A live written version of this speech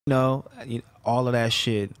All of that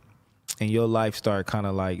shit, and your life start kind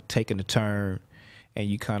of like taking a turn, and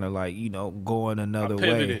you kind of like going another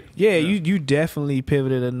way. Yeah, you definitely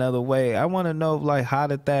pivoted another way. I want to know, like, how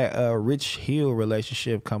did that Rich Hill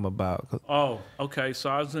relationship come about? Oh, okay. So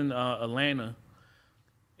I was in Atlanta,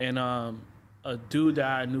 and a dude that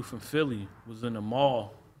I knew from Philly was in the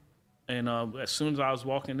mall, and as soon as I was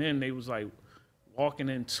walking in, they was like walking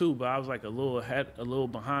in too, but I was like a little ahead, a little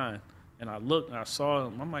behind, and I looked and I saw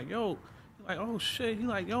him. I'm like, yo, he like, oh shit. He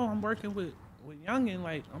like, yo, I'm working with Youngin.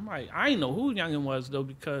 Like, I'm like, I didn't know who Youngin was though,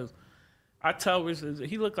 because I tell Rich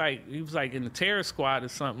he looked like he was like in the terror squad or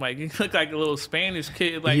something. Like, he looked like a little Spanish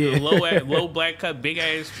kid, like a low black cut, big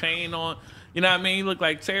ass chain on. You know what I mean? He looked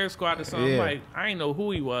like terror squad or something. Yeah. Like, I didn't know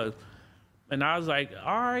who he was. And I was like,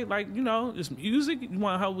 all right, like, it's music. You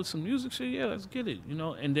want to help with some music shit? Yeah, let's get it,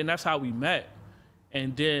 And then that's how we met.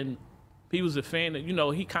 And then he was a fan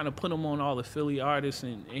of, he kind of put him on all the Philly artists,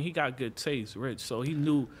 and he got good taste, Rich. So he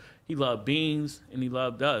knew he loved Beans and he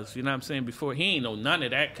loved us. You know what I'm saying? Before, he ain't know none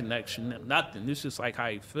of that connection, nothing. It's just like how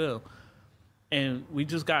he feel. And we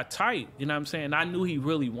just got tight, you know what I'm saying? I knew he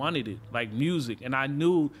really wanted it, like music. And I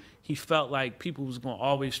knew he felt like people was going to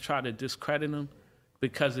always try to discredit him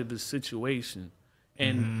because of his situation.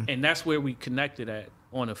 And that's where we connected at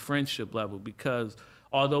on a friendship level, because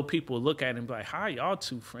although people look at him and be like, how y'all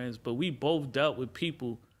two friends? But we both dealt with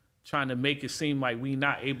people trying to make it seem like we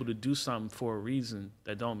not able to do something for a reason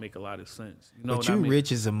that don't make a lot of sense. You know but what I mean?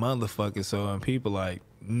 Rich as a motherfucker, so and people like,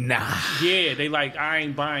 nah. Yeah, they like, I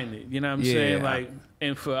ain't buying it. You know what I'm saying? Like,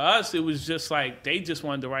 and for us, it was just like, they just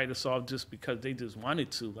wanted to write us off just because they just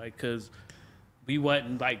wanted to. Like, because we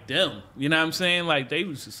wasn't like them. You know what I'm saying? Like, they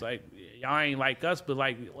was just like, y'all ain't like us, but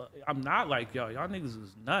like, I'm not like y'all. Y'all niggas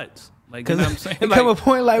is nuts. Like, you know what I'm saying? It come a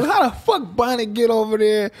point like, how the fuck Bonic get over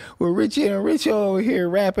there with Richie and Richie over here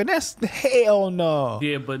rapping? That's hell no.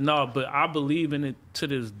 Yeah, but I believe in it to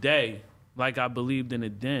this day, like I believed in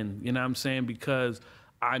it then. You know what I'm saying? Because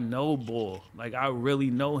I know Bull. Like, I really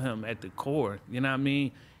know him at the core. You know what I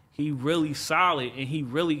mean? He really solid, and he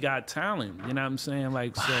really got talent. You know what I'm saying?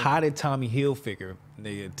 Like, so how did Tommy Hilfiger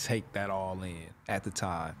nigga take that all in at the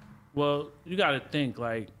time? Well, you got to think,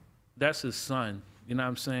 like, that's his son. You know what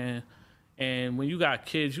I'm saying? And when you got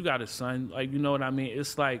kids, you got a son. Like, you know what I mean?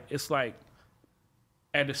 It's like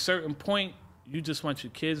at a certain point, you just want your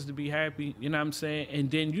kids to be happy. You know what I'm saying? And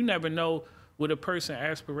then you never know what a person's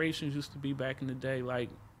aspirations used to be back in the day, like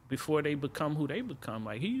before they become who they become.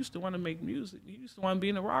 Like, he used to want to make music. He used to want to be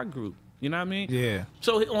in a rock group. You know what I mean? Yeah.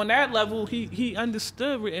 So on that level, he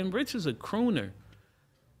understood. And Rich is a crooner.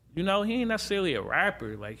 He ain't necessarily a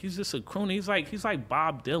rapper. Like, he's just a crooner. He's like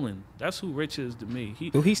Bob Dylan. That's who Rich is to me.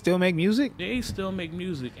 Do he still make music? Yeah, he still make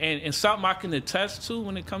music. And something I can attest to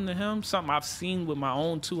when it comes to him, something I've seen with my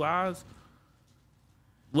own two eyes.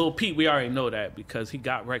 Lil Peep, we already know that because he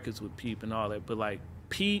got records with Peep and all that. But like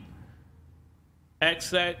Peep,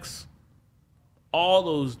 XX, all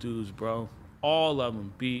those dudes, bro, all of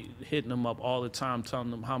them be hitting them up all the time,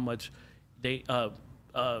 telling them how much they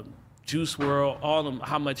Juice World, all of them,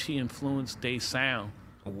 how much he influenced they sound.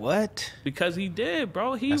 What? Because he did,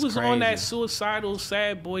 bro. That's was crazy. On that suicidal,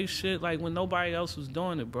 sad boy shit, like when nobody else was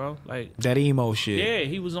doing it, bro. Like that emo shit. Yeah,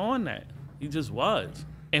 he was on that. He just was.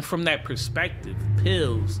 And from that perspective,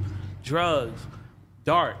 pills, drugs,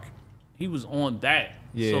 dark, he was on that.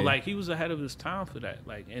 Yeah. So like, he was ahead of his time for that.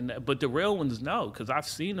 Like, but the real ones know, because I've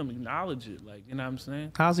seen him acknowledge it. Like, you know what I'm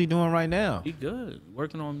saying? How's he doing right now? He good,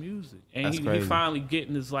 working on music, and he finally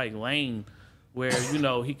getting his like lane where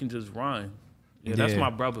he can just run. Yeah, that's my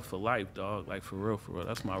brother for life, dog. Like, for real, for real.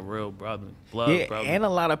 That's my real brother, blood brother. And a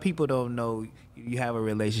lot of people don't know you have a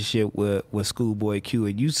relationship with Schoolboy Q,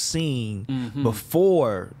 and you seen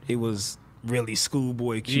before it was really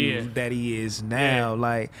Schoolboy Q that he is now.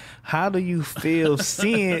 Like, how do you feel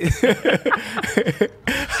seeing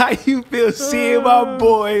my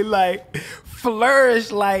boy like flourish?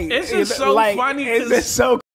 Like, it's just so funny. It's so